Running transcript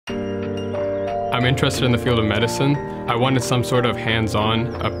I'm interested in the field of medicine. I wanted some sort of hands-on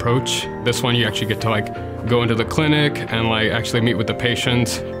approach. This one you actually get to go into the clinic and actually meet with the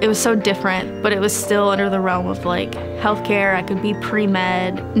patients. It was so different, but it was still under the realm of healthcare. I could be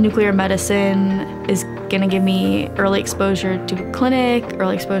pre-med. Nuclear medicine is gonna give me early exposure to clinic,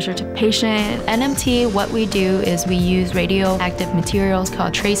 early exposure to patient. NMT, what we do is we use radioactive materials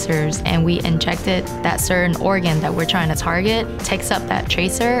called tracers, and we injected that certain organ that we're trying to target, takes up that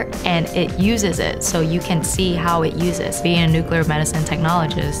tracer, and it uses it so you can see how it uses. Being a nuclear medicine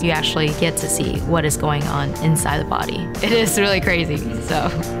technologist, you actually get to see what is going on inside the body. It is really crazy,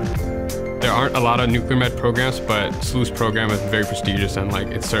 so. There aren't a lot of nuclear med programs, but SLU's program is very prestigious and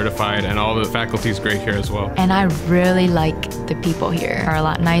it's certified, and all the faculty is great here as well. And I really like the people here. Are a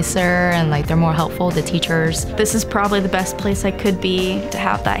lot nicer and they're more helpful, the teachers. This is probably the best place I could be to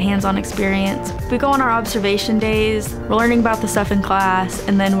have that hands-on experience. We go on our observation days, we're learning about the stuff in class,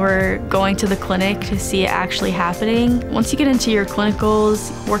 and then we're going to the clinic to see it actually happening. Once you get into your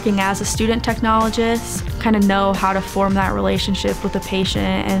clinicals, working as a student technologist, kind of know how to form that relationship with the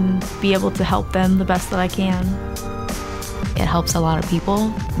patient and be able to help them the best that I can. It helps a lot of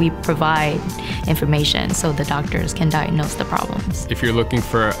people. We provide information so the doctors can diagnose the problems. If you're looking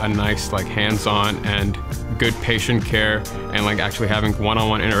for a nice hands-on and good patient care and actually having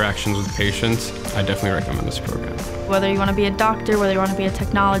one-on-one interactions with patients, I definitely recommend this program. Whether you want to be a doctor, whether you want to be a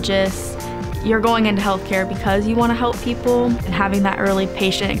technologist, you're going into healthcare because you want to help people, and having that early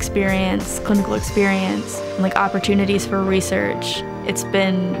patient experience, clinical experience, and opportunities for research, it's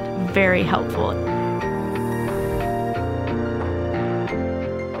been very helpful.